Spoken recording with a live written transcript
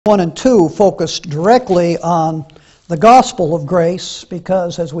1 and 2 focus directly on the gospel of grace,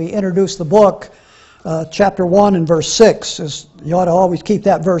 because as we introduce the book, chapter 1 and verse 6, you ought to always keep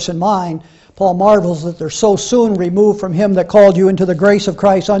that verse in mind. Paul marvels that they're so soon removed from him that called you into the grace of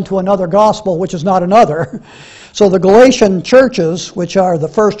Christ unto another gospel, which is not another. So the Galatian churches, which are the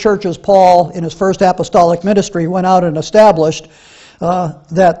first churches Paul in his first apostolic ministry went out and established,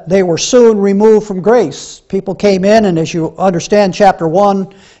 that they were soon removed from grace. People came in, and as you understand chapter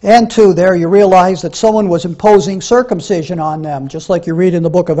 1 and 2 there, you realize that someone was imposing circumcision on them, just like you read in the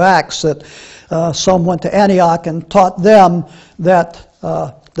book of Acts that some went to Antioch and taught them that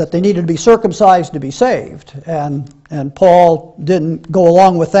they needed to be circumcised to be saved. And Paul didn't go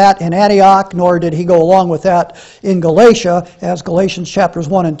along with that in Antioch, nor did he go along with that in Galatia, as Galatians chapters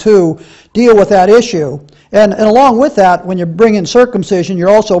 1 and 2 deal with that issue. And along with that, when you bring in circumcision, you're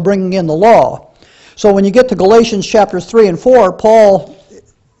also bringing in the law. So when you get to Galatians chapters 3 and 4, Paul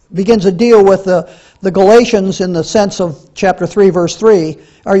begins to deal with the Galatians in the sense of chapter 3, verse 3.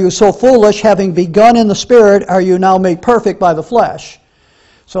 Are you so foolish, having begun in the Spirit, are you now made perfect by the flesh?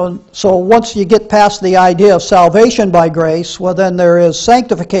 So once you get past the idea of salvation by grace, well then there is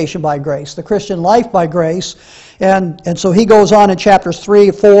sanctification by grace, the Christian life by grace. And so he goes on in chapters 3,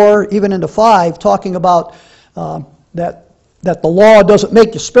 4, even into 5, talking about that the law doesn't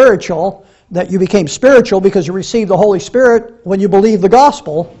make you spiritual, that you became spiritual because you received the Holy Spirit when you believe the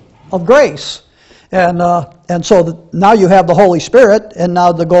gospel of grace. And so now you have the Holy Spirit, and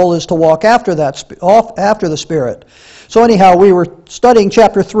now the goal is to walk after the Spirit. So anyhow, we were studying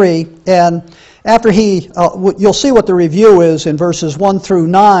chapter 3, and after you'll see what the review is in verses 1 through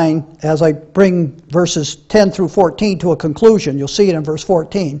 9 as I bring verses 10 through 14 to a conclusion. You'll see it in verse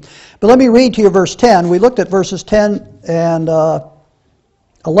 14. But let me read to you verse 10. We looked at verses 10 and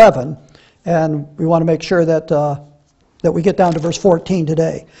 11, and we want to make sure that we get down to verse 14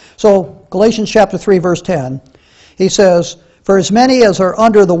 today. So Galatians chapter 3, verse 10, he says, "For as many as are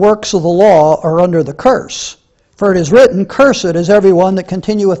under the works of the law are under the curse. For it is written, Cursed is everyone that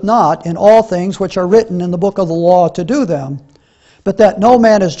continueth not in all things which are written in the book of the law to do them. But that no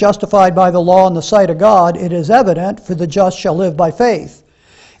man is justified by the law in the sight of God, it is evident, for the just shall live by faith.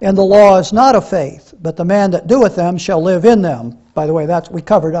 And the law is not of faith, but the man that doeth them shall live in them." By the way, we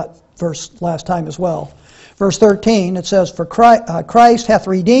covered that verse last time as well. Verse 13, it says, "For Christ hath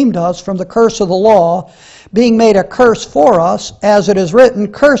redeemed us from the curse of the law, being made a curse for us, as it is written,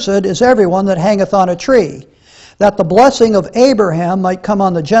 Cursed is everyone that hangeth on a tree, that the blessing of Abraham might come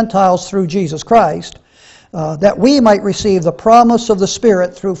on the Gentiles through Jesus Christ, that we might receive the promise of the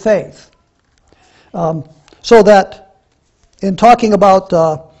Spirit through faith." So that in talking about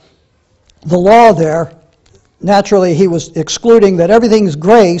the law there, naturally he was excluding that everything's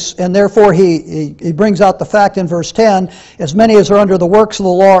grace, and therefore he brings out the fact in verse 10, as many as are under the works of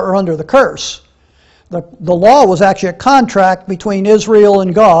the law are under the curse. The law was actually a contract between Israel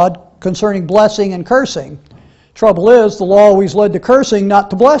and God concerning blessing and cursing. Trouble is, the law always led to cursing, not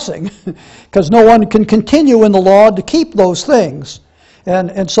to blessing, because no one can continue in the law to keep those things.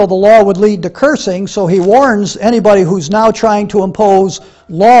 And so the law would lead to cursing, so he warns anybody who's now trying to impose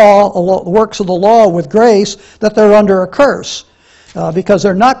works of the law with grace, that they're under a curse, because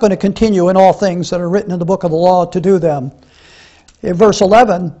they're not going to continue in all things that are written in the book of the law to do them. In verse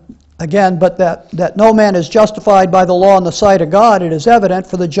 11, again, "But that no man is justified by the law in the sight of God, it is evident,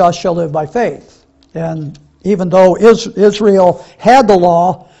 for the just shall live by faith." And even though Israel had the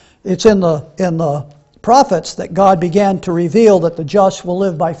law, it's in the prophets that God began to reveal that the just will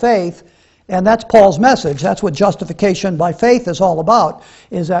live by faith, and that's Paul's message. That's what justification by faith is all about,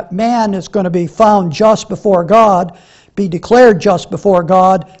 is that man is going to be found just before God, be declared just before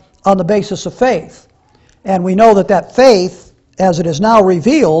God on the basis of faith. And we know that faith, as it is now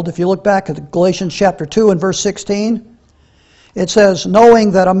revealed, if you look back at Galatians chapter 2 and verse 16, it says, "Knowing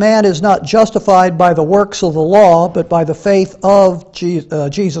that a man is not justified by the works of the law, but by the faith of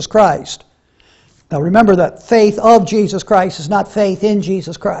Jesus Christ." Now remember that faith of Jesus Christ is not faith in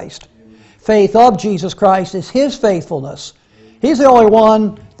Jesus Christ. Faith of Jesus Christ is His faithfulness. He's the only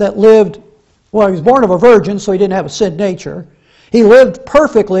one that lived, well, he was born of a virgin, so he didn't have a sin nature. He lived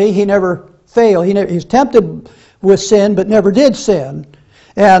perfectly, he never failed. He was tempted with sin, but never did sin.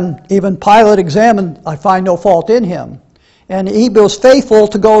 And even Pilate examined, "I find no fault in him." And he was faithful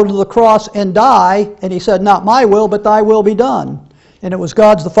to go to the cross and die, and he said, "Not my will, but thy will be done." And it was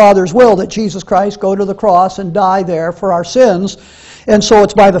God's the Father's will that Jesus Christ go to the cross and die there for our sins. And so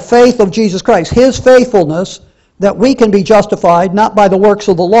it's by the faith of Jesus Christ, His faithfulness, that we can be justified, not by the works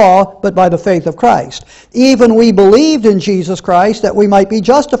of the law, but by the faith of Christ. Even we believed in Jesus Christ that we might be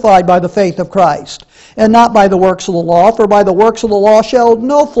justified by the faith of Christ. and not by the works of the law, for by the works of the law shall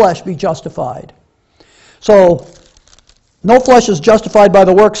no flesh be justified. So, no flesh is justified by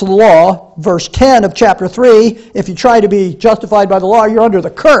the works of the law. Verse 10 of chapter 3, if you try to be justified by the law, you're under the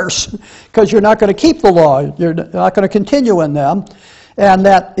curse, because you're not going to keep the law. You're not going to continue in them. And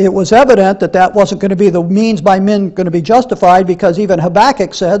that it was evident that that wasn't going to be the means by men going to be justified, because even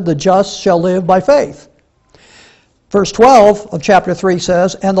Habakkuk said, the just shall live by faith. Verse 12 of chapter 3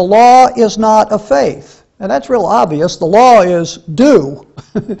 says, and the law is not of faith. And that's real obvious. The law is do.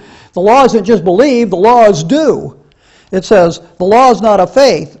 The law isn't just believe, the law is do. It says, the law is not of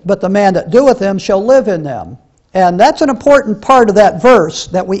faith, but the man that doeth them shall live in them. And that's an important part of that verse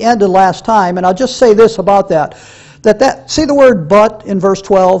that we ended last time. And I'll just say this about that. See the word but in verse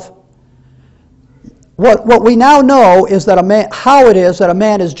 12? What we now know is that how it is that a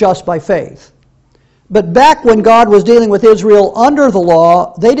man is just by faith. But back when God was dealing with Israel under the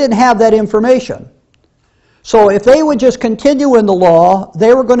law, they didn't have that information. So if they would just continue in the law,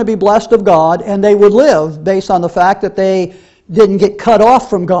 they were going to be blessed of God, and they would live based on the fact that they didn't get cut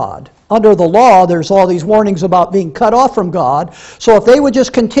off from God. Under the law, there's all these warnings about being cut off from God. So if they would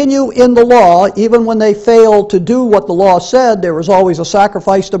just continue in the law, even when they failed to do what the law said, there was always a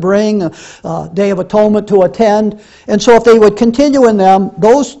sacrifice to bring, a Day of Atonement to attend. And so if they would continue in them,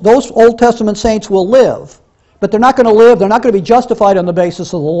 those Old Testament saints will live. But they're not going to live, they're not going to be justified on the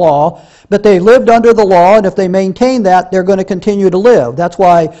basis of the law, but they lived under the law, and if they maintain that, they're going to continue to live. That's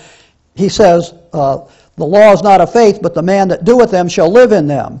why he says, the law is not of faith, but the man that doeth them shall live in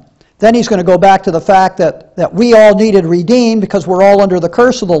them. Then he's going to go back to the fact that we all needed redeemed because we're all under the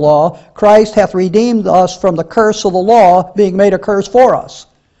curse of the law. Christ hath redeemed us from the curse of the law, being made a curse for us.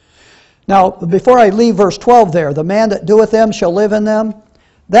 Now, before I leave verse 12 there, the man that doeth them shall live in them.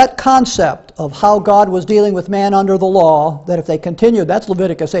 That concept of how God was dealing with man under the law, that if they continued, that's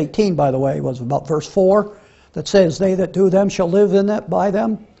Leviticus 18, by the way, was about verse 4, that says, they that do them shall live in that by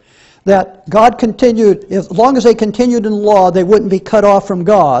them. That God continued, as long as they continued in the law, they wouldn't be cut off from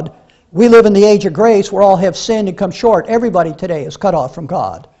God. We live in the age of grace where all have sinned and come short. Everybody today is cut off from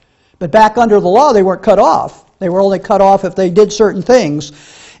God. But back under the law, they weren't cut off. They were only cut off if they did certain things.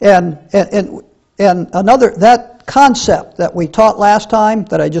 And that concept that we taught last time,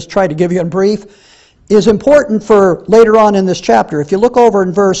 that I just tried to give you in brief, is important for later on in this chapter. If you look over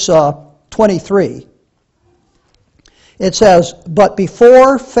in verse 23, it says, but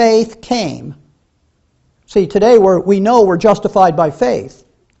before faith came. See, today we know we're justified by faith.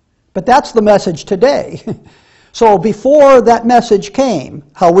 But that's the message today. So before that message came,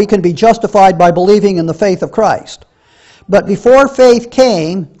 how we can be justified by believing in the faith of Christ. But before faith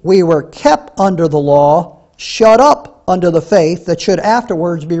came, we were kept under the law, shut up under the faith that should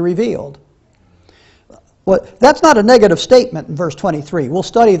afterwards be revealed. Well, that's not a negative statement in verse 23. We'll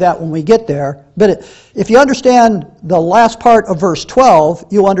study that when we get there. But if you understand the last part of verse 12,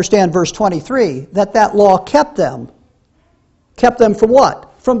 you understand verse 23, that law kept them. Kept them from what?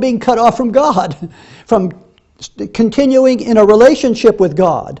 From being cut off from God. From continuing in a relationship with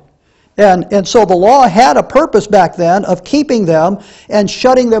God. And so the law had a purpose back then of keeping them and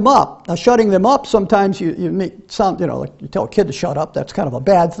shutting them up. Now, shutting them up, sometimes you like you tell a kid to shut up, that's kind of a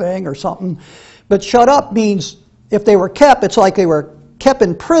bad thing or something. But shut up means if they were kept, it's like they were kept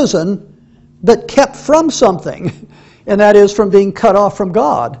in prison, but kept from something. And that is from being cut off from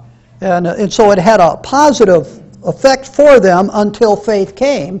God. And so it had a positive effect for them until faith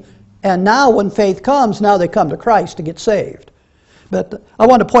came. And now when faith comes, now they come to Christ to get saved. But I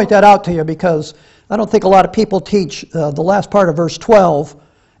want to point that out to you because I don't think a lot of people teach the last part of verse 12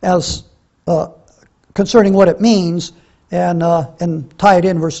 as concerning what it means and tie it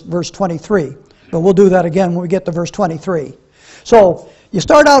in verse 23. But we'll do that again when we get to verse 23. So you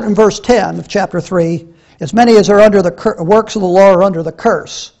start out in verse 10 of chapter 3, as many as are under the works of the law are under the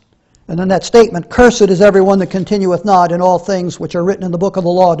curse. And then that statement, cursed is everyone that continueth not in all things which are written in the book of the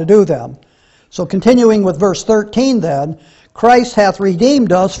law to do them. So continuing with verse 13 then, Christ hath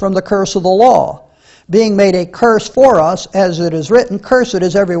redeemed us from the curse of the law, being made a curse for us, as it is written, cursed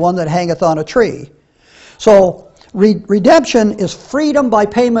is everyone that hangeth on a tree. So redemption is freedom by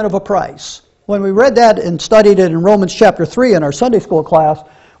payment of a price. When we read that and studied it in Romans chapter 3 in our Sunday school class,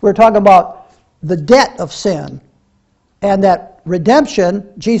 we were talking about the debt of sin. And that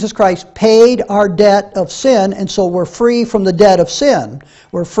redemption, Jesus Christ paid our debt of sin, and so we're free from the debt of sin.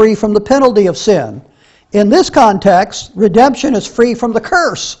 We're free from the penalty of sin. In this context, redemption is free from the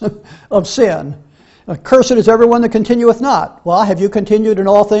curse of sin. Cursed is everyone that continueth not. Well, have you continued in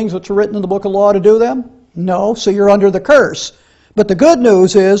all things which are written in the book of law to do them? No, so you're under the curse. But the good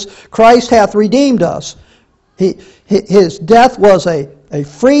news is Christ hath redeemed us. His death was a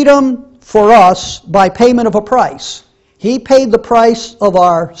freedom for us by payment of a price. He paid the price of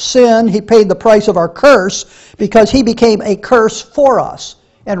our sin. He paid the price of our curse because He became a curse for us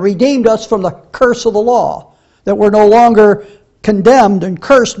and redeemed us from the curse of the law, that we're no longer condemned and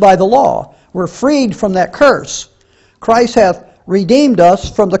cursed by the law. We're freed from that curse. Christ hath redeemed us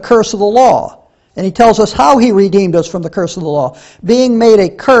from the curse of the law. And He tells us how He redeemed us from the curse of the law, being made a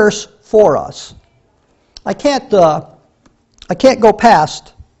curse for us. I can't go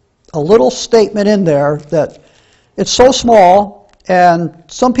past a little statement in there that it's so small, and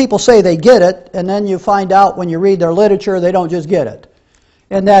some people say they get it, and then you find out when you read their literature they don't just get it.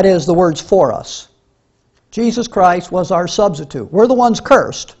 And that is the words "for us." Jesus Christ was our substitute. We're the ones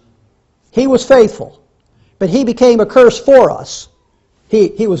cursed. He was faithful, but He became a curse for us.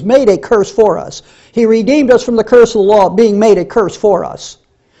 He was made a curse for us. He redeemed us from the curse of the law, being made a curse for us.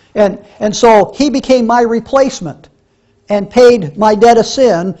 And so He became my replacement and paid my debt of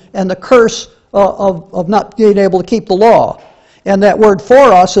sin and the curse of not being able to keep the law. And that word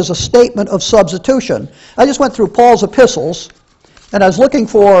 "for us" is a statement of substitution. I just went through Paul's epistles, and I was looking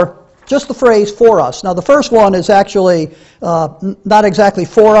for just the phrase "for us." Now the first one is actually not exactly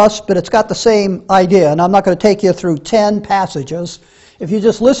for us, but it's got the same idea. And I'm not going to take you through 10 passages. If you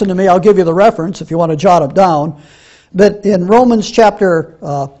just listen to me, I'll give you the reference if you want to jot it down. But in Romans chapter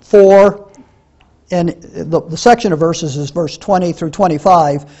 4, and the section of verses is verse 20 through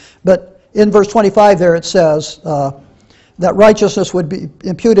 25, but in verse 25 there it says that righteousness would be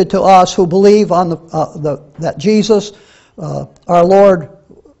imputed to us who believe on that Jesus, our Lord,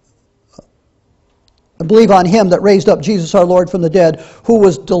 believe on Him that raised up Jesus our Lord from the dead, who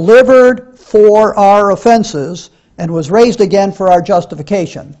was delivered for our offenses and was raised again for our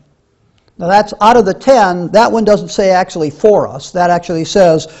justification. Now that's out of the 10, that one doesn't say actually "for us." That actually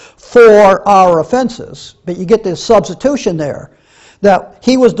says "for our offenses." But you get this substitution there, that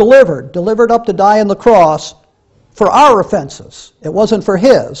He was delivered up to die on the cross for our offenses. It wasn't for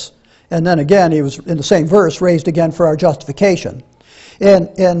His. And then again, He was, in the same verse, raised again for our justification.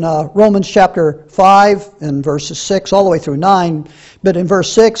 In Romans chapter 5, in verses 6 all the way through 9, but in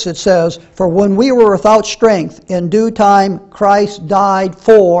verse 6 it says, "For when we were without strength, in due time Christ died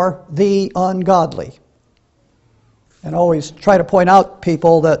for the ungodly." And I always try to point out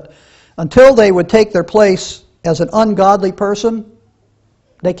people that until they would take their place as an ungodly person,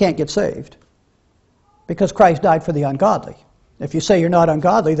 they can't get saved. Because Christ died for the ungodly. If you say you're not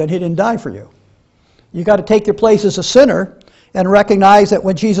ungodly, then He didn't die for you. You've got to take your place as a sinner and recognize that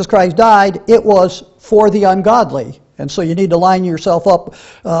when Jesus Christ died, it was for the ungodly. And so you need to line yourself up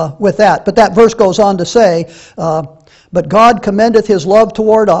with that. But that verse goes on to say, "But God commendeth His love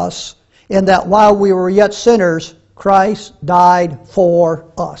toward us, in that while we were yet sinners, Christ died for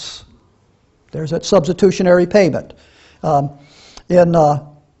us." There's that substitutionary payment.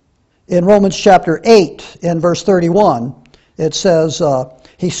 In Romans chapter 8, in verse 31, it says,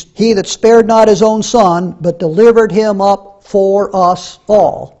 He that spared not His own Son, but delivered Him up for us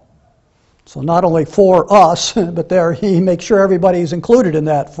all. So not only for us, but there He makes sure everybody is included in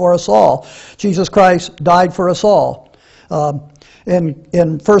that, for us all. Jesus Christ died for us all.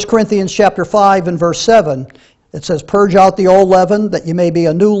 In 1 Corinthians chapter 5 and verse 7, it says, "Purge out the old leaven, that ye may be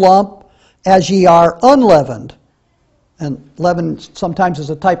a new lump, as ye are unleavened." And leaven sometimes is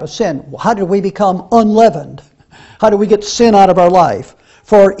a type of sin. How did we become unleavened? How do we get sin out of our life?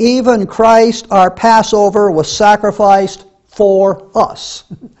 "For even Christ our Passover was sacrificed for us."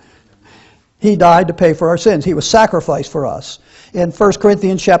 He died to pay for our sins. He was sacrificed for us. In 1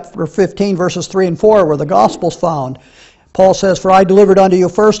 Corinthians chapter 15, verses 3 and 4, where the gospel's found, Paul says, "For I delivered unto you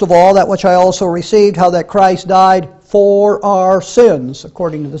first of all that which I also received, how that Christ died for our sins,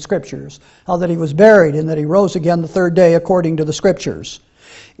 according to the Scriptures, how that He was buried, and that He rose again the third day, according to the Scriptures."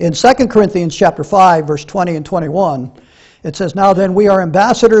 In 2 Corinthians chapter 5, verse 20 and 21, it says, "Now then we are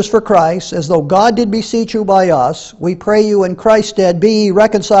ambassadors for Christ, as though God did beseech you by us. We pray you in Christ's stead, be ye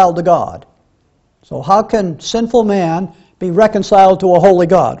reconciled to God." So how can sinful man be reconciled to a holy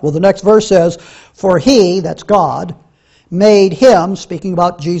God? Well, the next verse says, "For He," that's God, "made Him," speaking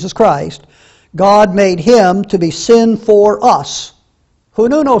about Jesus Christ, "God made Him to be sin for us, who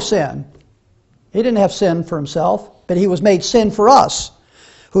knew no sin." He didn't have sin for Himself, but He was made sin for us,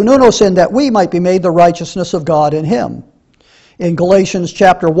 who knew no sin, that we might be made the righteousness of God in Him. In Galatians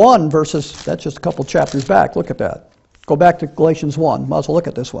chapter 1, verses, that's just a couple chapters back, look at that. Go back to Galatians 1, might as well look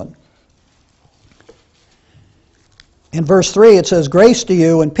at this one. In verse 3 it says, "Grace to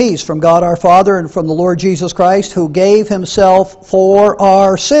you and peace from God our Father and from the Lord Jesus Christ, who gave Himself for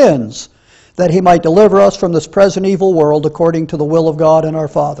our sins, that He might deliver us from this present evil world according to the will of God and our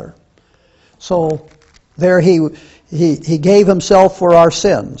Father." So there He gave Himself for our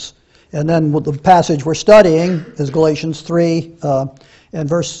sins. And then the passage we're studying is Galatians 3 and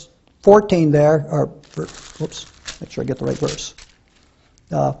verse 14 there, or, whoops, make sure I get the right verse,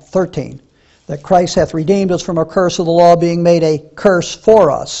 13. That Christ hath redeemed us from a curse of the law, being made a curse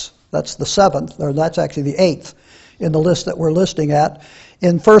for us. That's the seventh, or that's actually the eighth in the list that we're listing at.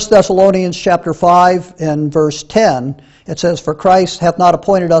 In 1 Thessalonians chapter 5 and verse 10, it says, For Christ hath not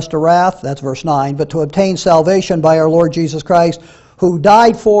appointed us to wrath, that's verse 9, but to obtain salvation by our Lord Jesus Christ, who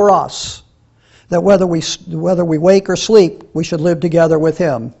died for us, that whether we wake or sleep, we should live together with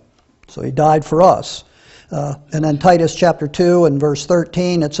him. So he died for us. And then Titus chapter 2 and verse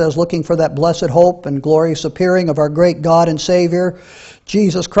 13, it says, Looking for that blessed hope and glorious appearing of our great God and Savior,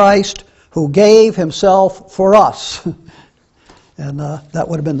 Jesus Christ, who gave himself for us. And that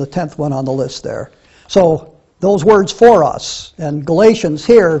would have been the 10th one on the list there. So those words for us, and Galatians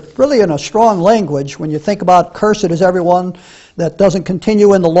here, really in a strong language, when you think about cursed is everyone that doesn't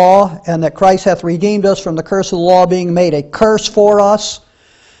continue in the law, and that Christ hath redeemed us from the curse of the law, being made a curse for us.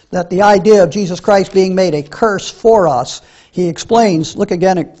 That the idea of Jesus Christ being made a curse for us, he explains, look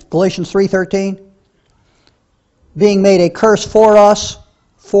again at Galatians 3:13. Being made a curse for us,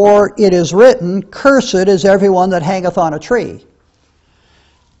 for it is written, Cursed is everyone that hangeth on a tree.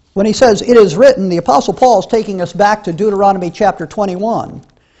 When he says it is written, the Apostle Paul is taking us back to Deuteronomy chapter 21.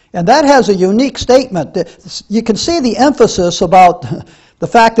 And that has a unique statement. You can see the emphasis about the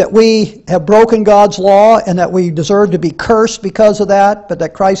fact that we have broken God's law and that we deserve to be cursed because of that, but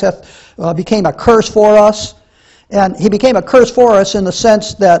that Christ became a curse for us. And he became a curse for us in the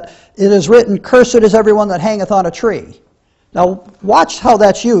sense that it is written, Cursed is everyone that hangeth on a tree. Now, watch how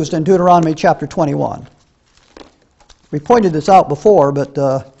that's used in Deuteronomy chapter 21. We pointed this out before, but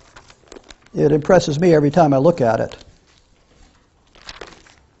it impresses me every time I look at it.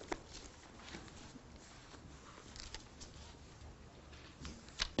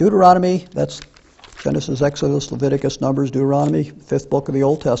 Deuteronomy, that's Genesis, Exodus, Leviticus, Numbers, Deuteronomy, fifth book of the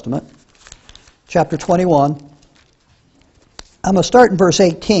Old Testament, chapter 21. I'm going to start in verse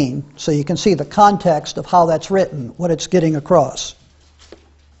 18 so you can see the context of how that's written, what it's getting across.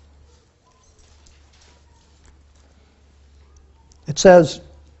 It says,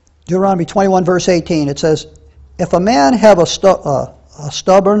 Deuteronomy 21, verse 18, it says, If a man have a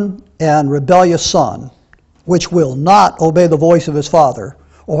stubborn and rebellious son, which will not obey the voice of his father,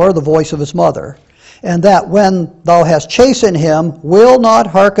 or the voice of his mother, and that when thou hast chastened him, will not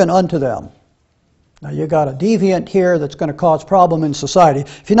hearken unto them. Now you got a deviant here that's going to cause problem in society.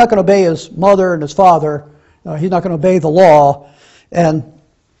 If he's not going to obey his mother and his father, he's not going to obey the law. And,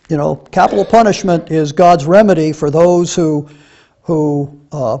 capital punishment is God's remedy for those who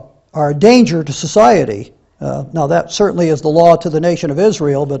are a danger to society. Now that certainly is the law to the nation of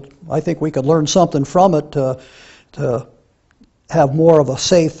Israel, but I think we could learn something from it to have more of a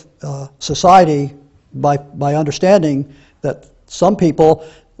safe society by understanding that some people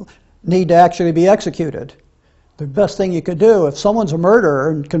need to actually be executed. The best thing you could do, if someone's a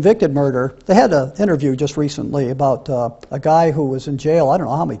murderer and convicted murder, they had an interview just recently about a guy who was in jail, I don't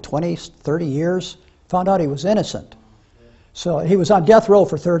know how many, 20, 30 years, found out he was innocent. So he was on death row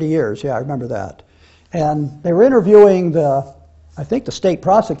for 30 years, yeah, I remember that. And they were interviewing I think the state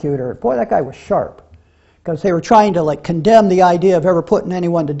prosecutor. Boy, that guy was sharp. Because they were trying to condemn the idea of ever putting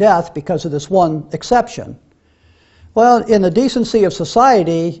anyone to death because of this one exception. Well, in the decency of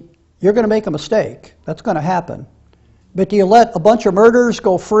society, you're going to make a mistake. That's going to happen. But do you let a bunch of murderers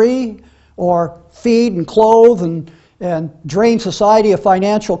go free, or feed and clothe and drain society of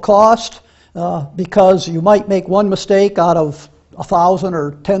financial cost because you might make one mistake out of 1,000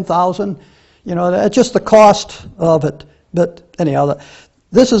 or 10,000? That's just the cost of it. But anyhow,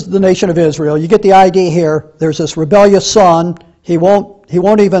 this is the nation of Israel. You get the idea here. There's this rebellious son. He won't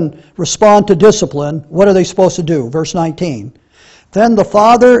even respond to discipline. What are they supposed to do? Verse 19. Then the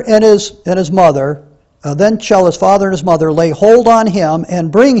father and his mother, then shall his father and his mother lay hold on him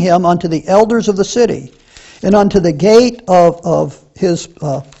and bring him unto the elders of the city and unto the gate of his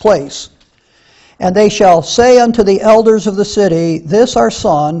place. And they shall say unto the elders of the city, This our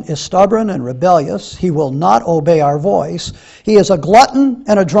son is stubborn and rebellious. He will not obey our voice. He is a glutton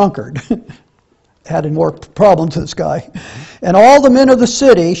and a drunkard. Added more problem to this guy. And all the men of the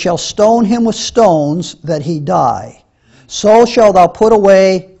city shall stone him with stones that he die. So shalt thou put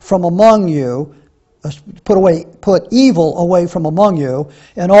away from among you, put evil away from among you,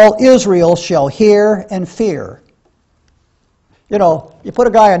 and all Israel shall hear and fear. You put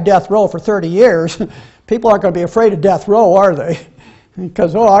a guy on death row for 30 years, people aren't going to be afraid of death row, are they?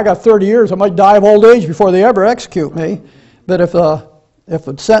 Because, I got 30 years, I might die of old age before they ever execute me. But if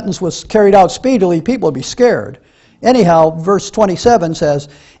a sentence was carried out speedily, people would be scared. Anyhow, verse 27 says,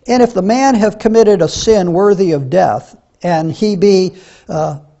 "And if the man have committed a sin worthy of death, and he be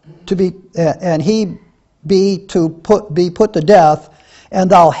put to death, and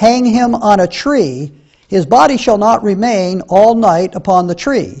thou hang him on a tree, his body shall not remain all night upon the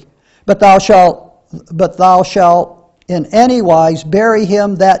tree, but thou shalt in any wise bury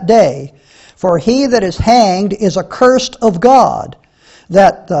him that day. For he that is hanged is accursed of God,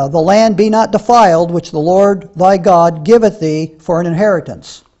 that the land be not defiled, which the Lord thy God giveth thee for an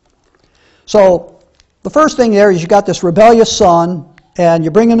inheritance." So the first thing there is you got this rebellious son, and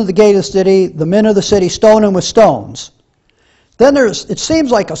you bring him to the gate of the city, the men of the city stone him with stones. Then it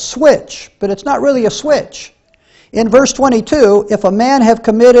seems like a switch, but it's not really a switch. In verse 22, "If a man have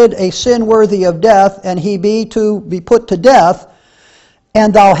committed a sin worthy of death, and he be put to death,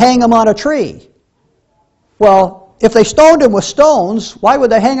 and thou hang him on a tree." Well, if they stoned him with stones, why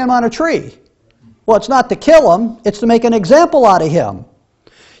would they hang him on a tree? Well, it's not to kill him, it's to make an example out of him.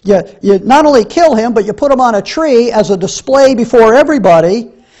 You not only kill him, but you put him on a tree as a display before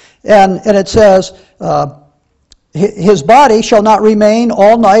everybody, and it says, "His body shall not remain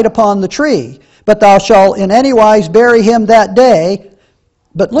all night upon the tree, but thou shalt in any wise bury him that day."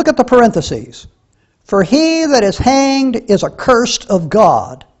 But look at the parentheses. "For he that is hanged is accursed of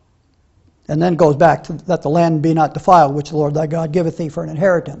God." And then goes back to that the land be not defiled, which the Lord thy God giveth thee for an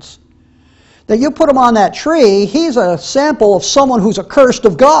inheritance. That you put him on that tree, he's a sample of someone who's accursed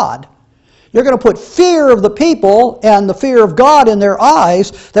of God. You're going to put fear of the people and the fear of God in their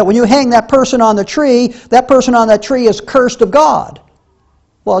eyes, that when you hang that person on the tree, that person on that tree is cursed of God.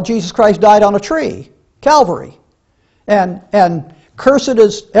 Well, Jesus Christ died on a tree, Calvary. And cursed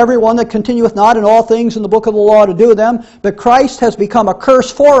is everyone that continueth not in all things in the book of the law to do them, but Christ has become a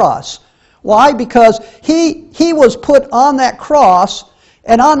curse for us. Why? Because he was put on that cross,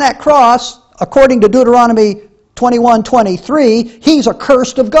 and on that cross, according to Deuteronomy 21:23, he's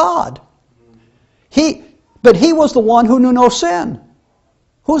accursed of God. But he was the one who knew no sin.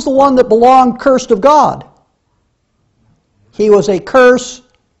 Who's the one that belonged cursed of God? He was a curse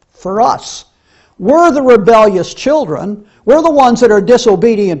for us. We're the rebellious children. We're the ones that are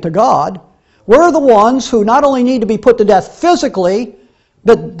disobedient to God. We're the ones who not only need to be put to death physically,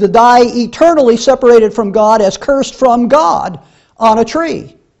 but to die eternally separated from God as cursed from God on a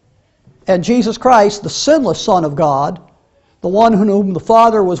tree. And Jesus Christ, the sinless Son of God, the one whom the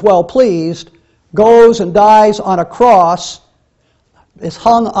Father was well pleased, goes and dies on a cross, is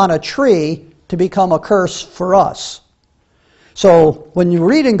hung on a tree to become a curse for us. So when you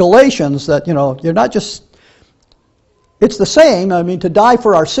read in Galatians that, you're not just, it's the same. To die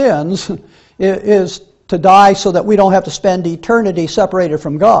for our sins is to die so that we don't have to spend eternity separated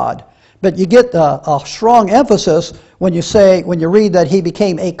from God. But you get a strong emphasis when you read that he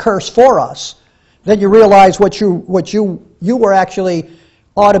became a curse for us. Then you realize what you were actually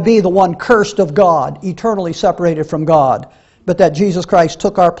ought to be the one cursed of God, eternally separated from God. But that Jesus Christ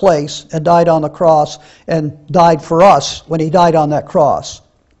took our place and died on the cross and died for us when he died on that cross.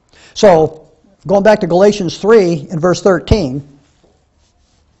 So, going back to Galatians 3 in verse 13,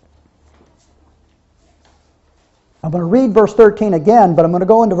 I'm going to read verse 13 again, but I'm going to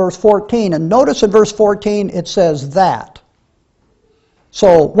go into verse 14. And notice in verse 14 it says that.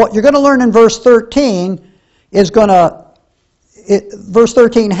 So what you're going to learn in verse 13 is verse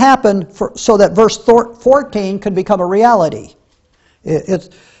 13 happened so that verse 14 can become a reality.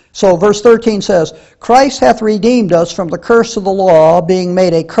 So verse 13 says, "Christ hath redeemed us from the curse of the law, being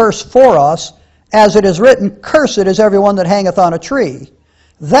made a curse for us, as it is written, Cursed is everyone that hangeth on a tree,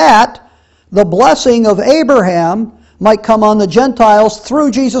 that the blessing of Abraham might come on the Gentiles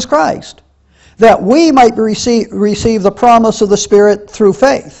through Jesus Christ, that we might receive the promise of the Spirit through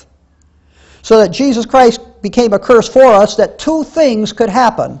faith." So that Jesus Christ became a curse for us, that two things could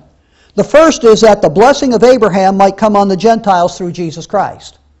happen. The first is that the blessing of Abraham might come on the Gentiles through Jesus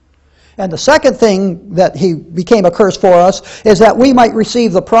Christ. And the second thing that he became a curse for us is that we might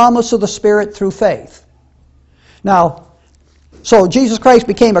receive the promise of the Spirit through faith. Now, so Jesus Christ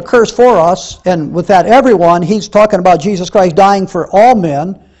became a curse for us, and with that everyone, he's talking about Jesus Christ dying for all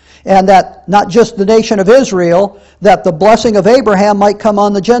men, and that not just the nation of Israel, that the blessing of Abraham might come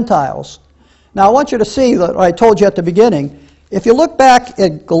on the Gentiles. Now I want you to see that I told you at the beginning. If you look back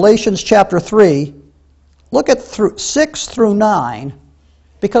at Galatians chapter 3, look at 6 through 9,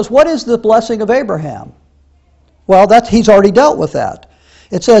 because what is the blessing of Abraham? Well, he's already dealt with that.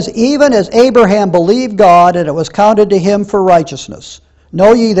 It says, "Even as Abraham believed God, and it was counted to him for righteousness.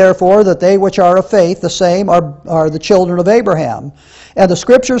 Know ye therefore that they which are of faith, the same are the children of Abraham. And the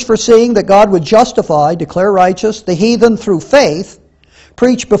Scriptures foreseeing that God would justify, declare righteous, the heathen through faith,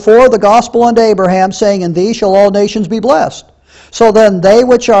 preached before the gospel unto Abraham, saying, In thee shall all nations be blessed. So then they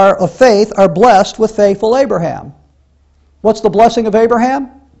which are of faith are blessed with faithful Abraham. What's the blessing of Abraham?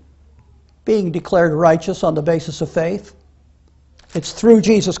 Being declared righteous on the basis of faith. It's through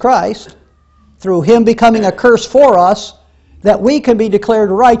Jesus Christ, through Him becoming a curse for us, that we can be declared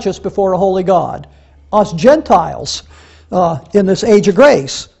righteous before a holy God. Us Gentiles in this age of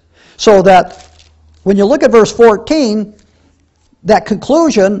grace. So that when you look at verse 14, that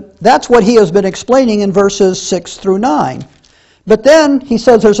conclusion, that's what he has been explaining in verses 6 through 9. But then he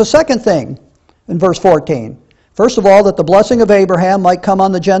says there's a second thing in verse 14. First of all, that the blessing of Abraham might come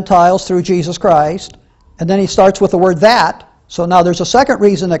on the Gentiles through Jesus Christ. And then he starts with the word that. So now there's a second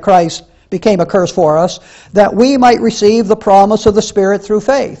reason that Christ became a curse for us, that we might receive the promise of the Spirit through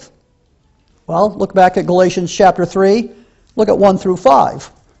faith. Well, look back at Galatians chapter 3. Look at 1 through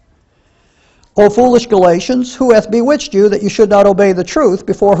 5. O foolish Galatians, who hath bewitched you that you should not obey the truth,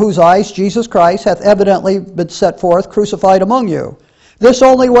 before whose eyes Jesus Christ hath evidently been set forth, crucified among you? This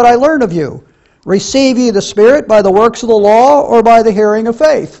only what I learn of you. Receive ye the Spirit by the works of the law, or by the hearing of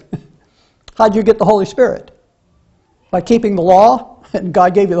faith? How'd you get the Holy Spirit? By keeping the law? And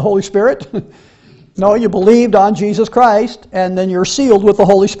God gave you the Holy Spirit? No, you believed on Jesus Christ, and then you're sealed with the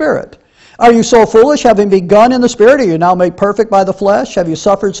Holy Spirit. Are you so foolish, having begun in the Spirit, are you now made perfect by the flesh? Have you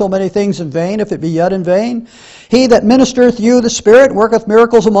suffered so many things in vain, if it be yet in vain? He that ministereth you the Spirit, worketh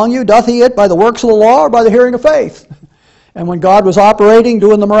miracles among you, doth he it by the works of the law, or by the hearing of faith? And when God was operating,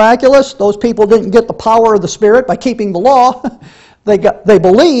 doing the miraculous, those people didn't get the power of the Spirit by keeping the law. They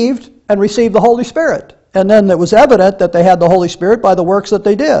believed and received the Holy Spirit. And then it was evident that they had the Holy Spirit by the works that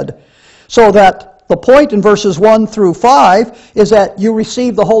they did. So that the point in verses 1 through 5 is that you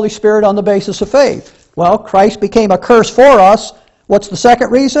receive the Holy Spirit on the basis of faith. Well, Christ became a curse for us. What's the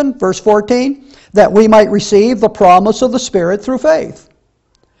second reason? Verse 14, that we might receive the promise of the Spirit through faith.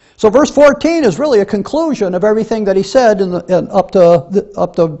 So verse 14 is really a conclusion of everything that he said up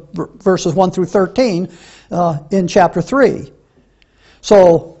to verses 1 through 13 in chapter 3.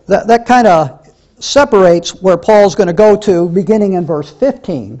 So that kind of separates where Paul's going to go to beginning in verse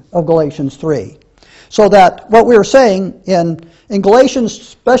 15 of Galatians 3. So that what we were saying in Galatians,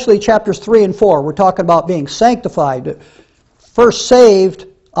 especially chapters 3 and 4, we're talking about being sanctified. First saved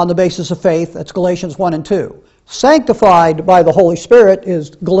on the basis of faith, that's Galatians 1 and 2. Sanctified by the Holy Spirit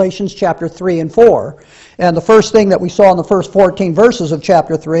is Galatians chapter 3 and 4. And the first thing that we saw in the first 14 verses of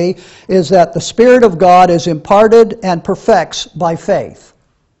chapter 3 is that the Spirit of God is imparted and perfects by faith.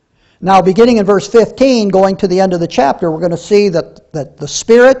 Now, beginning in verse 15, going to the end of the chapter, we're going to see that the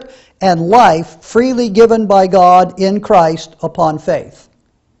Spirit and life freely given by God in Christ upon faith.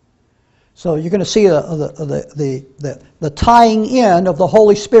 So you're going to see the tying in of the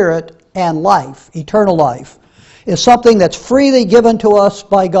Holy Spirit and life, eternal life, is something that's freely given to us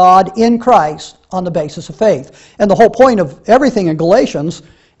by God in Christ on the basis of faith. And the whole point of everything in Galatians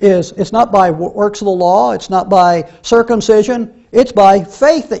is it's not by works of the law, it's not by circumcision, it's by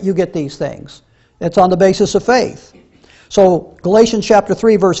faith that you get these things. It's on the basis of faith. So Galatians chapter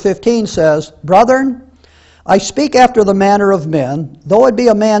 3 verse 15 says, Brethren, I speak after the manner of men, though it be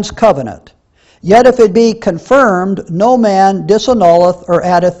a man's covenant. Yet if it be confirmed, no man disannulleth or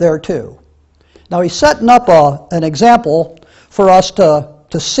addeth thereto. Now he's setting up an example for us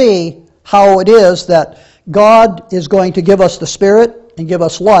to see how it is that God is going to give us the Spirit and give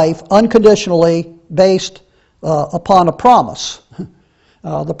us life unconditionally based upon a promise.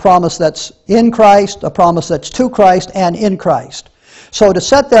 The promise that's in Christ, a promise that's to Christ and in Christ. So to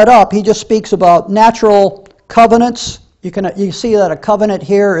set that up, he just speaks about natural covenants. You see that a covenant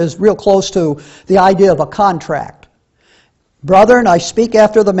here is real close to the idea of a contract. Brethren, I speak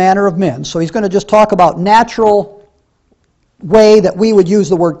after the manner of men. So he's going to just talk about natural way that we would use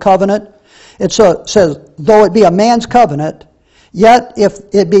the word covenant. It says, though it be a man's covenant, yet if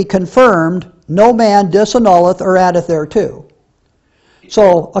it be confirmed, no man disannulleth or addeth thereto.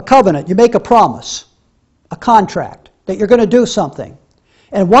 So a covenant, you make a promise, a contract, that you're going to do something.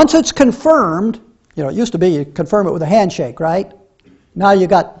 And once it's confirmed, it used to be you confirm it with a handshake, right? Now you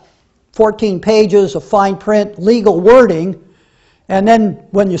got 14 pages of fine print legal wording, and then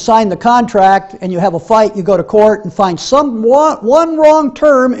when you sign the contract and you have a fight, you go to court and find one wrong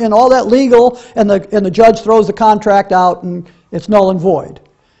term in all that legal, and the judge throws the contract out and it's null and void.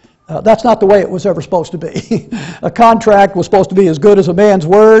 That's not the way it was ever supposed to be. A contract was supposed to be as good as a man's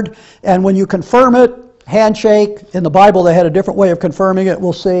word, and when you confirm it, handshake, in the Bible they had a different way of confirming it,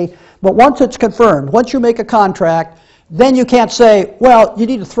 we'll see. But once it's confirmed, once you make a contract, then you can't say, well, you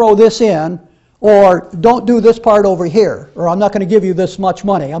need to throw this in, or don't do this part over here, or I'm not going to give you this much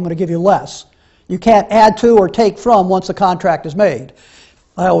money, I'm going to give you less. You can't add to or take from once the contract is made.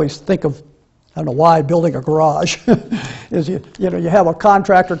 I always think of, I don't know why, building a garage. Is you have a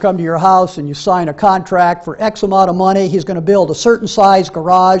contractor come to your house and you sign a contract for X amount of money. He's going to build a certain size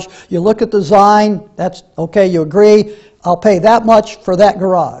garage. You look at the design. That's okay. You agree. I'll pay that much for that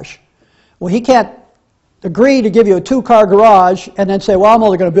garage. Well, he can't agree to give you a 2-car garage and then say, well, I'm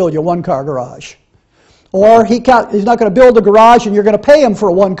only going to build you a 1-car garage. Or he's not going to build a garage and you're going to pay him for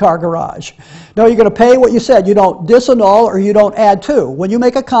a 1-car garage. No, you're going to pay what you said. You don't disannul or you don't add to. When you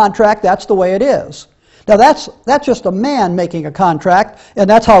make a contract, that's the way it is. Now that's just a man making a contract, and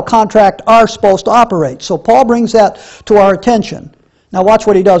that's how contracts are supposed to operate. So Paul brings that to our attention. Now watch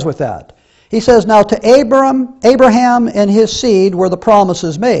what he does with that. He says, now to Abraham and his seed were the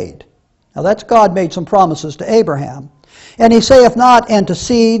promises made. Now that's God made some promises to Abraham. And he saith not, and to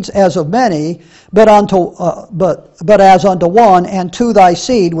seeds as of many, but as unto one, and to thy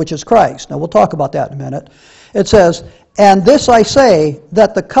seed, which is Christ. Now we'll talk about that in a minute. It says, and this I say,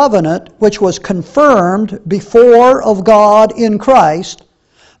 that the covenant which was confirmed before of God in Christ,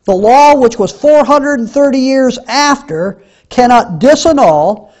 the law which was 430 years after, cannot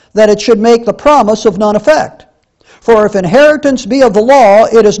disannul, that it should make the promise of none effect. For if inheritance be of the law,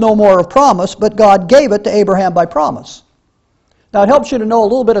 it is no more of promise, but God gave it to Abraham by promise. Now it helps you to know a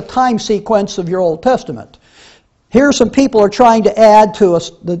little bit of time sequence of your Old Testament. Here some people are trying to add to us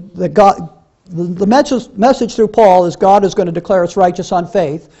the message through Paul is God is going to declare us righteous on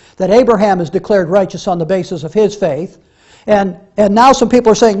faith, that Abraham is declared righteous on the basis of his faith. And now some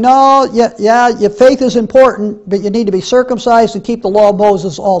people are saying, no, your faith is important, but you need to be circumcised and keep the law of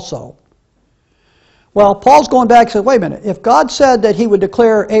Moses also. Well, Paul's going back and says, wait a minute, if God said that he would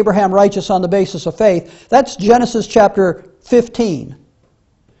declare Abraham righteous on the basis of faith, that's Genesis chapter 15.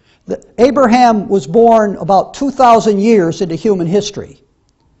 Abraham was born about 2,000 years into human history.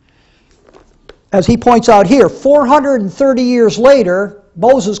 As he points out here, 430 years later,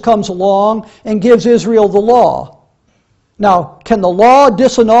 Moses comes along and gives Israel the law. Now, can the law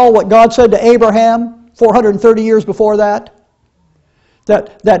disannul what God said to Abraham 430 years before that?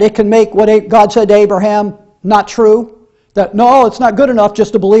 That it can make what God said to Abraham not true? That, no, it's not good enough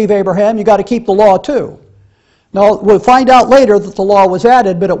just to believe Abraham, you've got to keep the law too. No, we'll find out later that the law was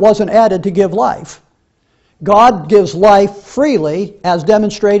added, but it wasn't added to give life. God gives life freely, as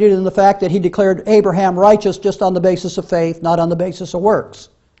demonstrated in the fact that he declared Abraham righteous just on the basis of faith, not on the basis of works.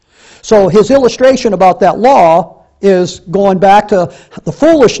 So his illustration about that law is going back to the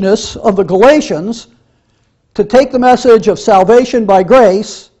foolishness of the Galatians to take the message of salvation by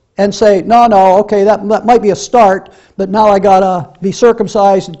grace and say, no, okay, that might be a start, but now I got to be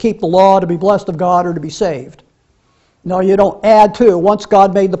circumcised and keep the law to be blessed of God or to be saved. No, you don't add to. Once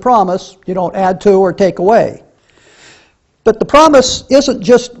God made the promise, you don't add to or take away. But the promise isn't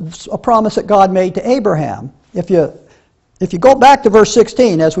just a promise that God made to Abraham. If you go back to verse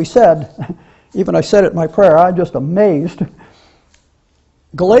 16, as we said, even I said it in my prayer, I'm just amazed.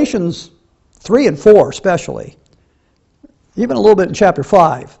 Galatians 3 and 4 especially, even a little bit in chapter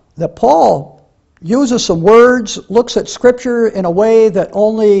 5, that Paul uses some words, looks at Scripture in a way that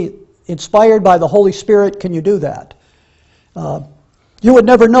only inspired by the Holy Spirit can you do that. You would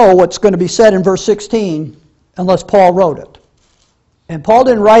never know what's going to be said in verse 16 unless Paul wrote it. And Paul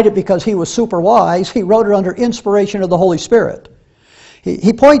didn't write it because he was super wise. He wrote it under inspiration of the Holy Spirit.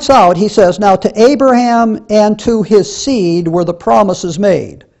 He points out, he says, now to Abraham and to his seed were the promises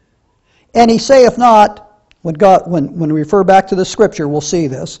made. And he saith not, when we refer back to the Scripture, we'll see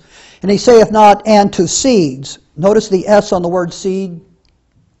this. And he saith not, and to seeds. Notice the S on the word seed.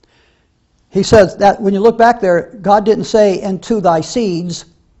 He says that when you look back there, God didn't say, and to thy seeds.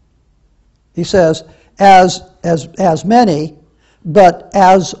 He says, as many, but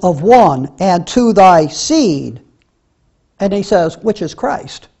as of one, and to thy seed. And he says, which is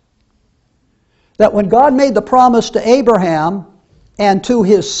Christ. That when God made the promise to Abraham and to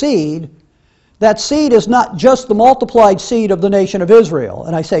his seed, that seed is not just the multiplied seed of the nation of Israel.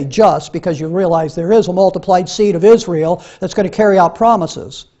 And I say just because you realize there is a multiplied seed of Israel that's going to carry out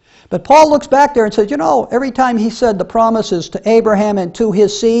promises. But Paul looks back there and says, every time he said the promise is to Abraham and to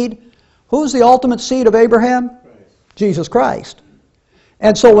his seed, who's the ultimate seed of Abraham? Christ. Jesus Christ.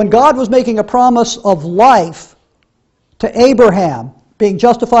 And so when God was making a promise of life to Abraham, being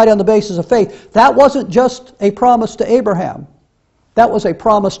justified on the basis of faith, that wasn't just a promise to Abraham. That was a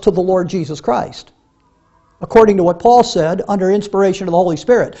promise to the Lord Jesus Christ, according to what Paul said under inspiration of the Holy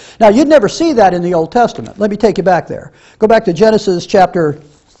Spirit. Now, you'd never see that in the Old Testament. Let me take you back there. Go back to Genesis chapter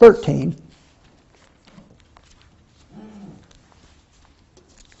 13.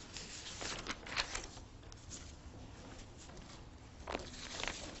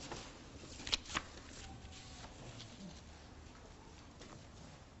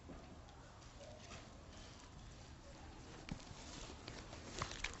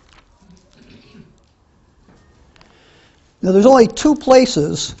 Now, there's only two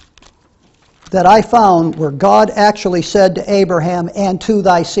places that I found where God actually said to Abraham, and to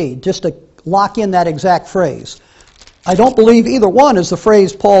thy seed, just to lock in that exact phrase. I don't believe either one is the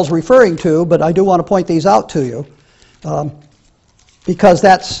phrase Paul's referring to, but I do want to point these out to you, because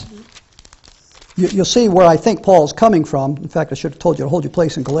you'll see where I think Paul's coming from. In fact, I should have told you to hold your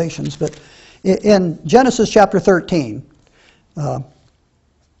place in Galatians, but in Genesis chapter 13,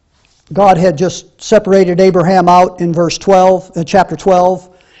 God had just separated Abraham out in chapter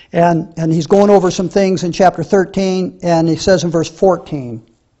 12, and he's going over some things in chapter 13, and he says in verse 14,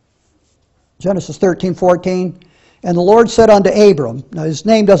 Genesis 13:14, and the Lord said unto Abram, now his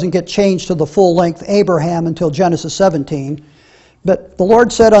name doesn't get changed to the full length Abraham until Genesis 17, but the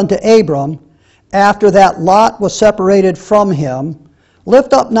Lord said unto Abram, after that Lot was separated from him,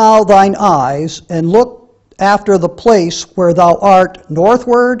 lift up now thine eyes, and look after the place where thou art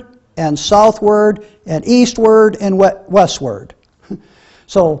northward, and southward, and eastward, and westward.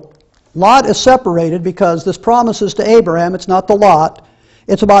 So Lot is separated because this promise is to Abraham. It's not to Lot.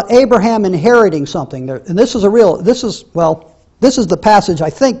 It's about Abraham inheriting something. And this is the passage I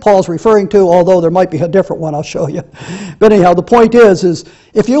think Paul's referring to, although there might be a different one I'll show you. But anyhow, the point is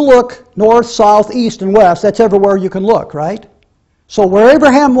if you look north, south, east, and west, that's everywhere you can look, right? So where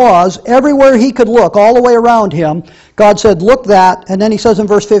Abraham was, everywhere he could look, all the way around him, God said, look that, and then he says in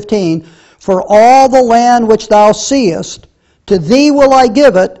verse 15, for all the land which thou seest, to thee will I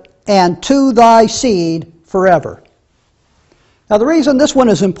give it, and to thy seed forever. Now the reason this one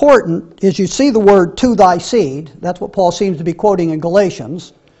is important is you see the word to thy seed. That's what Paul seems to be quoting in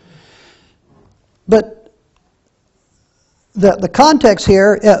Galatians. But the context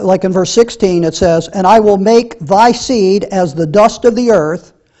here, like in verse 16, it says, and I will make thy seed as the dust of the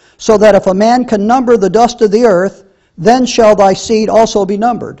earth, so that if a man can number the dust of the earth, then shall thy seed also be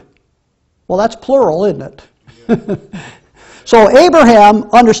numbered. Well, that's plural, isn't it? So Abraham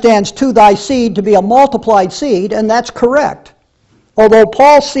understands to thy seed to be a multiplied seed, and that's correct. Although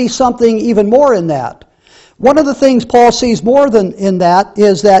Paul sees something even more in that. One of the things Paul sees more than in that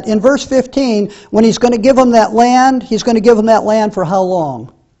is that in verse 15, when he's going to give them that land, he's going to give them that land for how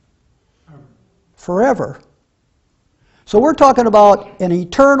long? Forever. So we're talking about an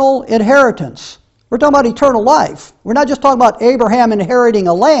eternal inheritance. We're talking about eternal life. We're not just talking about Abraham inheriting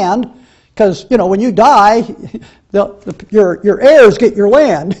a land, because, when you die, your heirs get your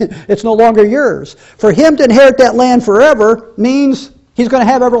land. It's no longer yours. For him to inherit that land forever means he's going to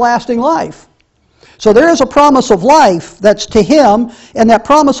have everlasting life. So there is a promise of life that's to him, and that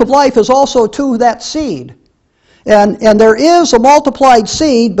promise of life is also to that seed. And there is a multiplied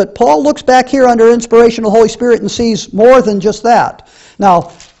seed, but Paul looks back here under inspiration of the Holy Spirit and sees more than just that.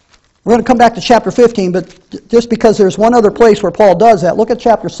 Now, we're going to come back to chapter 15, but just because there's one other place where Paul does that, look at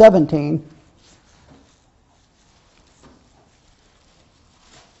chapter 17.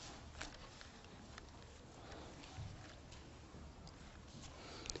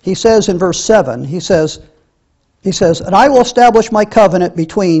 He says in verse 7, he says, and I will establish my covenant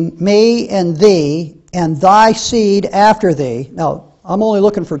between me and thee and thy seed after thee. Now, I'm only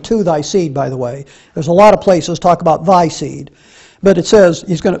looking for to thy seed, by the way. There's a lot of places talk about thy seed. But it says,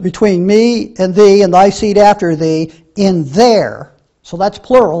 he's going to, between me and thee and thy seed after thee, in their, so that's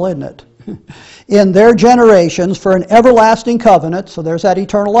plural, isn't it? In their generations for an everlasting covenant, so there's that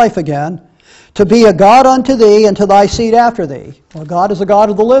eternal life again, to be a God unto thee and to thy seed after thee. Well, God is a God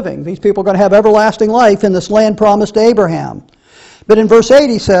of the living. These people are going to have everlasting life in this land promised to Abraham. But in verse 8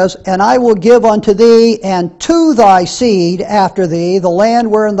 he says, and I will give unto thee and to thy seed after thee the land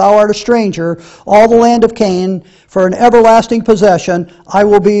wherein thou art a stranger, all the land of Canaan, for an everlasting possession. I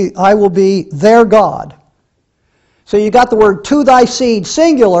will be their God. So you got the word to thy seed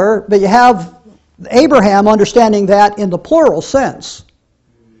singular, but you have Abraham understanding that in the plural sense.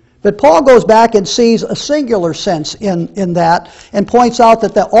 But Paul goes back and sees a singular sense in that and points out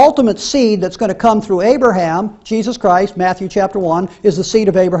that the ultimate seed that's going to come through Abraham, Jesus Christ, Matthew chapter 1, is the seed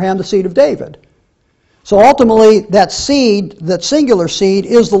of Abraham, the seed of David. So ultimately, that seed, that singular seed,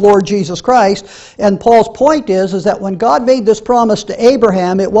 is the Lord Jesus Christ. And Paul's point is that when God made this promise to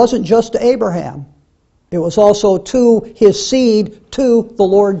Abraham, it wasn't just to Abraham. It was also to his seed, to the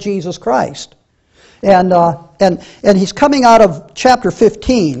Lord Jesus Christ. And he's coming out of chapter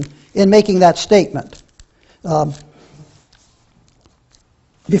 15 in making that statement.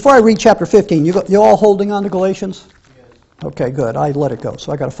 Before I read chapter 15, you all holding on to Galatians? Yes. Okay, good. I let it go,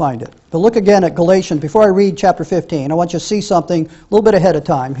 so I got to find it. But look again at Galatians. Before I read chapter 15, I want you to see something a little bit ahead of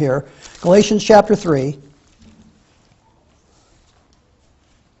time here. Galatians chapter 3.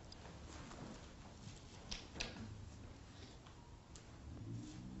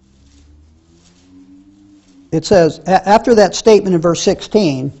 it says, after that statement in verse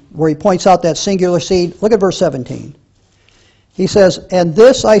 16, where he points out that singular seed, look at verse 17. He says, and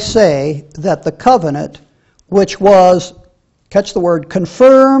this I say, that the covenant which was, catch the word,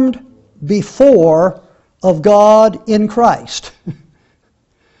 confirmed before of God in Christ.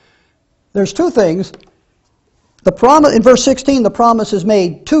 There's two things. The promise in verse 16, the promise is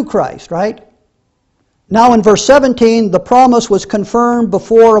made to Christ, right? Now in verse 17, the promise was confirmed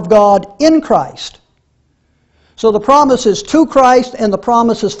before of God in Christ. So the promise is to Christ, and the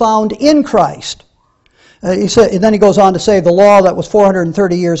promise is found in Christ. And then he goes on to say the law that was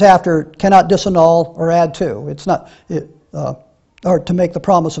 430 years after cannot disannul or add to. It's not, or to make the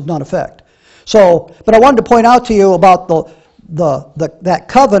promise of none effect. So, but I wanted to point out to you about that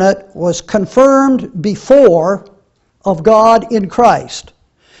covenant was confirmed before of God in Christ.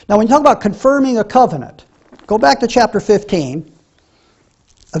 Now, when you talk about confirming a covenant, go back to chapter 15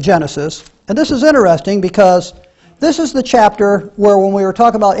 of Genesis, and this is interesting because this is the chapter where, when we were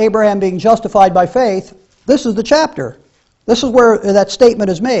talking about Abraham being justified by faith, this is the chapter. This is where that statement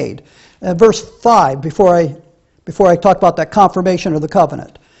is made. Verse 5, before I talk about that confirmation of the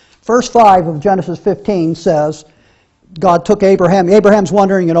covenant. Verse 5 of Genesis 15 says, God took Abraham. Abraham's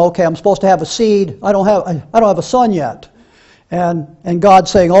wondering, okay, I'm supposed to have a seed. I don't have a son yet. And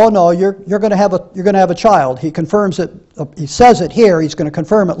God's saying, oh no, you're going to have a child. He confirms it. He says it here. He's going to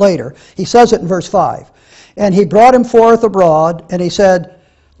confirm it later. He says it in verse 5. And he brought him forth abroad, and he said,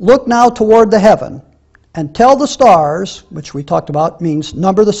 look now toward the heaven, and tell the stars, which we talked about means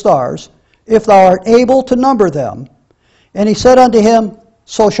number the stars, if thou art able to number them. And he said unto him,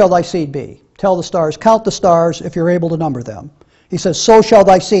 so shall thy seed be. Tell the stars, count the stars if you're able to number them. He says, so shall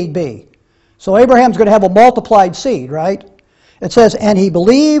thy seed be. So Abraham's going to have a multiplied seed, right? It says, and he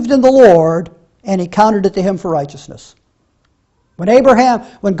believed in the Lord, and he counted it to him for righteousness.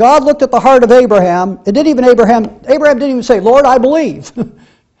 When God looked at the heart of Abraham Abraham didn't even say, Lord, I believe.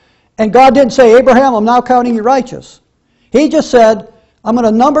 And God didn't say, Abraham, I'm now counting you righteous. He just said, I'm going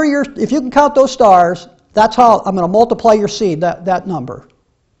to number if you can count those stars, that's how I'm going to multiply your seed, that number.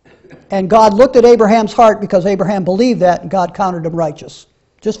 And God looked at Abraham's heart because Abraham believed that, and God counted him righteous,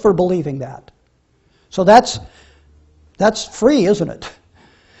 just for believing that. So that's free, isn't it?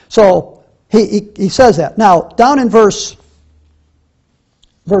 So he says that. Now, down in verse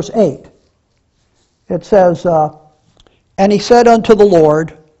 8, it says, and he said unto the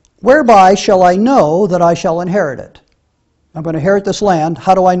Lord, whereby shall I know that I shall inherit it? I'm going to inherit this land.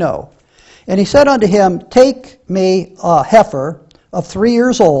 How do I know? And he said unto him, take me a heifer of 3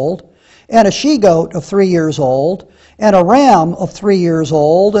 years old, and a she-goat of 3 years old, and a ram of 3 years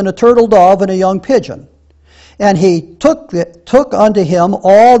old, and a turtle dove, and a young pigeon. And he took unto him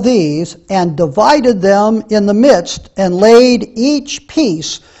all these, and divided them in the midst, and laid each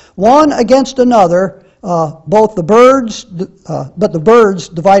piece one against another, but the birds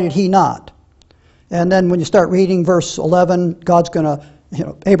divided he not. And then when you start reading verse 11, God's going to,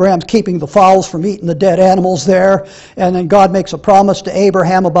 Abraham's keeping the fowls from eating the dead animals there. And then God makes a promise to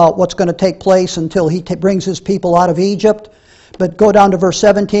Abraham about what's going to take place until he brings his people out of Egypt. But go down to verse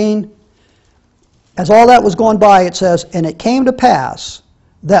 17. As all that was going by, it says, and it came to pass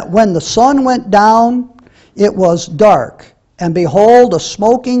that when the sun went down, it was dark. And behold, a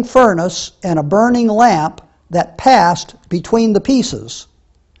smoking furnace and a burning lamp that passed between the pieces.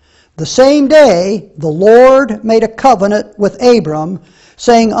 The same day the Lord made a covenant with Abram,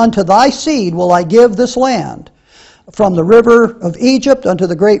 saying, unto thy seed will I give this land, from the river of Egypt unto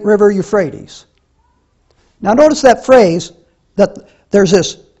the great river Euphrates. Now notice that phrase, that there's a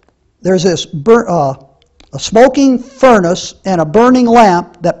smoking furnace and a burning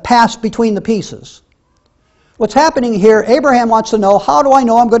lamp that passed between the pieces. What's happening here, Abraham wants to know, how do I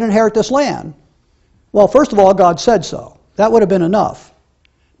know I'm going to inherit this land? Well, first of all, God said so. That would have been enough.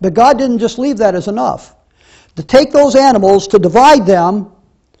 But God didn't just leave that as enough. To take those animals, to divide them,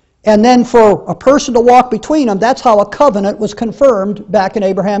 and then for a person to walk between them, that's how a covenant was confirmed back in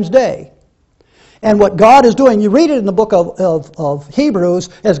Abraham's day. And what God is doing, you read it in the book of Hebrews,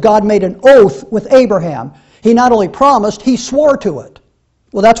 as God made an oath with Abraham. He not only promised, he swore to it.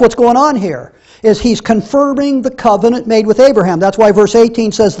 Well, that's what's going on here, is he's confirming the covenant made with Abraham. That's why verse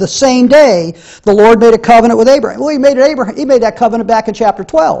 18 says, the same day the Lord made a covenant with Abraham. Well, he made that covenant back in chapter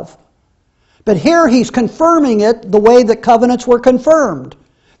 12. But here he's confirming it the way that covenants were confirmed.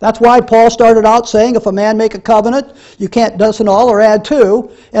 That's why Paul started out saying, if a man make a covenant, you can't disannul or add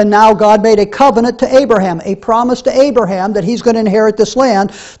to. And now God made a covenant to Abraham, a promise to Abraham that he's going to inherit this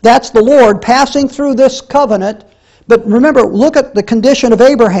land. That's the Lord passing through this covenant. But remember, look at the condition of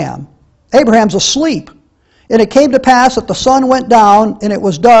Abraham. Abraham's asleep. And it came to pass that the sun went down, and it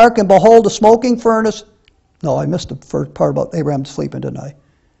was dark, and behold, a smoking furnace No, I missed the first part about Abraham sleeping, didn't I?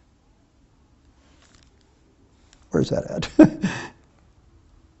 Where's that at?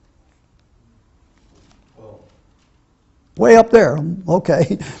 Way up there.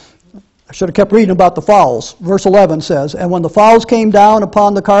 Okay. I should have kept reading about the fowls. Verse 11 says, "And when the fowls came down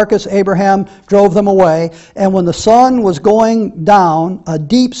upon the carcass, Abraham drove them away. And when the sun was going down, a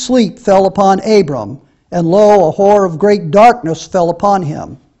deep sleep fell upon Abram. And lo, a horror of great darkness fell upon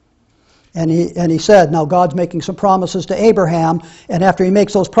him." And he said, now God's making some promises to Abraham, and after he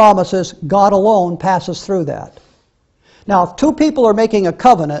makes those promises, God alone passes through that. Now, if two people are making a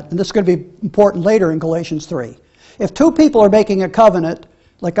covenant, and this is going to be important later in Galatians 3, if two people are making a covenant,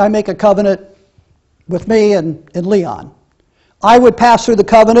 like I make a covenant with me and Leon, I would pass through the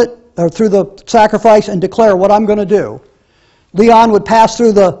covenant, or through the sacrifice, and declare what I'm going to do. Leon would pass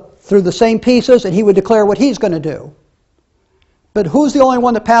through the same pieces, and he would declare what he's going to do. But who's the only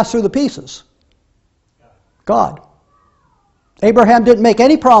one that passed through the pieces? God. Abraham didn't make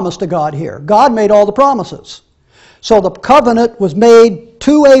any promise to God here. God made all the promises. So the covenant was made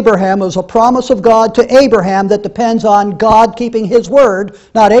to Abraham as a promise of God to Abraham that depends on God keeping His word,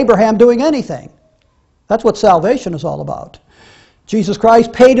 not Abraham doing anything. That's what salvation is all about. Jesus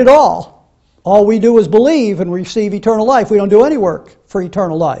Christ paid it all. All we do is believe and receive eternal life. We don't do any work for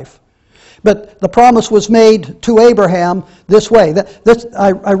eternal life. But the promise was made to Abraham this way.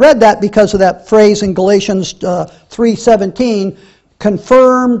 I read that because of that phrase in Galatians 3:17,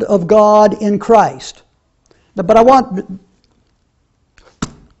 confirmed of God in Christ. But I want...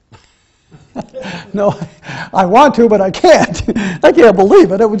 No, I want to, but I can't. I can't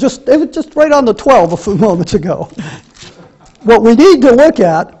believe it. It was just right on the 12 a few moments ago. What we need to look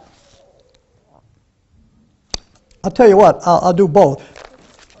at, I'll tell you what, I'll do both.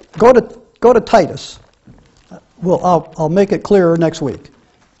 Go to Titus. I'll make it clearer next week.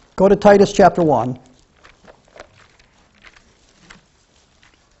 Go to Titus chapter 1.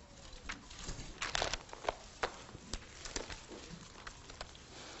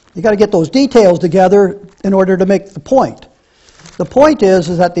 You got to get those details together in order to make the point. The point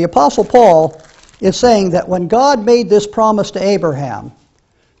is that the Apostle Paul is saying that when God made this promise to Abraham,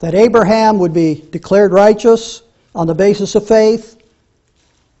 that Abraham would be declared righteous on the basis of faith,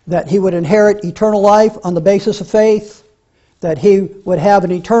 that he would inherit eternal life on the basis of faith, that he would have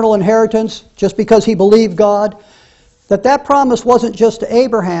an eternal inheritance just because he believed God, that promise wasn't just to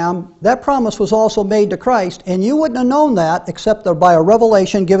Abraham, that promise was also made to Christ, and you wouldn't have known that except by a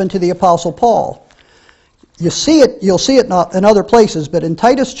revelation given to the Apostle Paul. You'll see it in other places, but in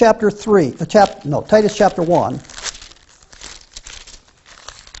Titus chapter 1,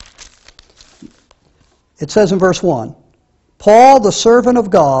 it says in verse 1, "Paul, the servant of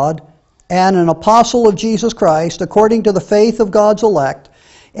God, and an apostle of Jesus Christ, according to the faith of God's elect,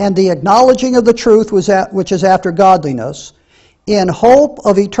 and the acknowledging of the truth which is after godliness, in hope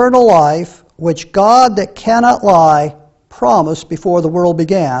of eternal life, which God that cannot lie promised before the world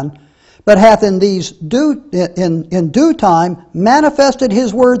began, but hath in due time manifested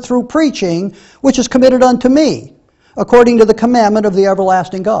His word through preaching, which is committed unto me, according to the commandment of the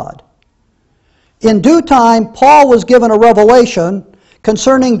everlasting God." In due time, Paul was given a revelation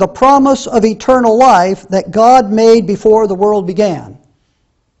concerning the promise of eternal life that God made before the world began.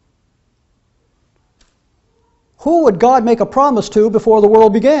 Who would God make a promise to before the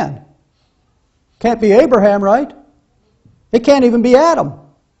world began? Can't be Abraham, right? It can't even be Adam.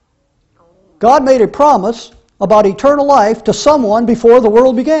 God made a promise about eternal life to someone before the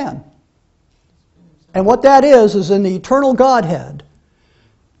world began. And what that is in the eternal Godhead.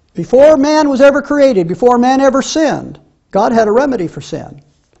 Before man was ever created, before man ever sinned, God had a remedy for sin.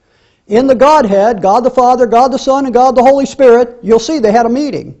 In the Godhead, God the Father, God the Son, and God the Holy Spirit, you'll see they had a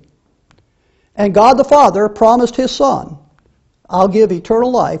meeting. And God the Father promised His Son, "I'll give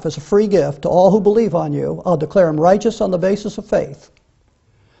eternal life as a free gift to all who believe on you. I'll declare them righteous on the basis of faith."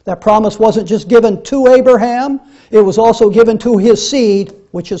 That promise wasn't just given to Abraham, it was also given to his seed,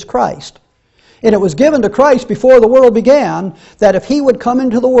 which is Christ. And it was given to Christ before the world began, that if He would come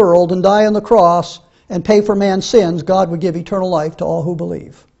into the world and die on the cross and pay for man's sins, God would give eternal life to all who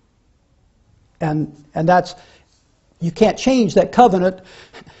believe. And that's, you can't change that covenant.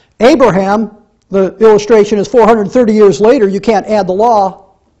 Abraham, the illustration is 430 years later, you can't add the law.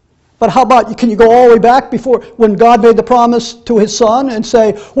 But how about, can you go all the way back before, when God made the promise to His Son and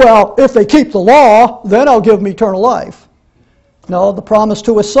say, well, if they keep the law, then I'll give them eternal life. No, the promise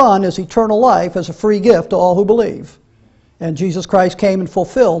to His Son is eternal life as a free gift to all who believe. And Jesus Christ came and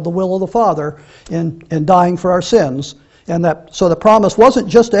fulfilled the will of the Father in dying for our sins. And so the promise wasn't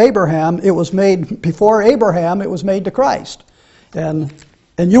just to Abraham, it was made before Abraham, it was made to Christ. And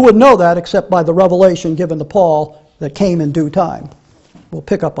And you wouldn't know that except by the revelation given to Paul that came in due time. We'll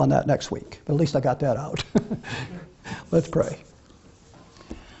pick up on that next week, but at least I got that out. Let's pray.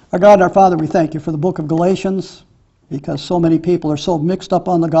 Our God and our Father, we thank you for the book of Galatians, because so many people are so mixed up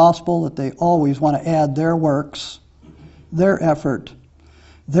on the gospel that they always want to add their works, their effort,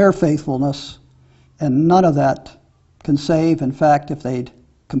 their faithfulness, and none of that can save. In fact, if they'd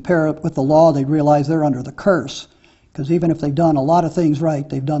compare it with the law, they'd realize they're under the curse, because even if they've done a lot of things right,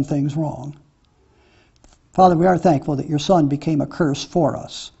 they've done things wrong. Father, we are thankful that your Son became a curse for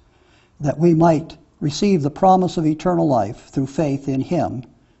us, that we might receive the promise of eternal life through faith in him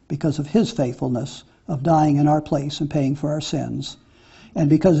because of his faithfulness of dying in our place and paying for our sins, and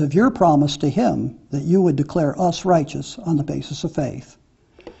because of your promise to him that you would declare us righteous on the basis of faith.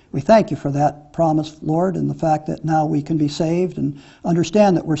 We thank you for that promise, Lord, and the fact that now we can be saved and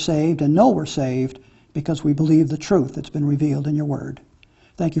understand that we're saved and know we're saved because we believe the truth that's been revealed in your word.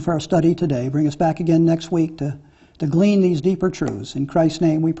 Thank you for our study today. Bring us back again next week to glean these deeper truths. In Christ's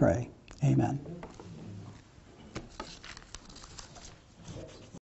name we pray. Amen.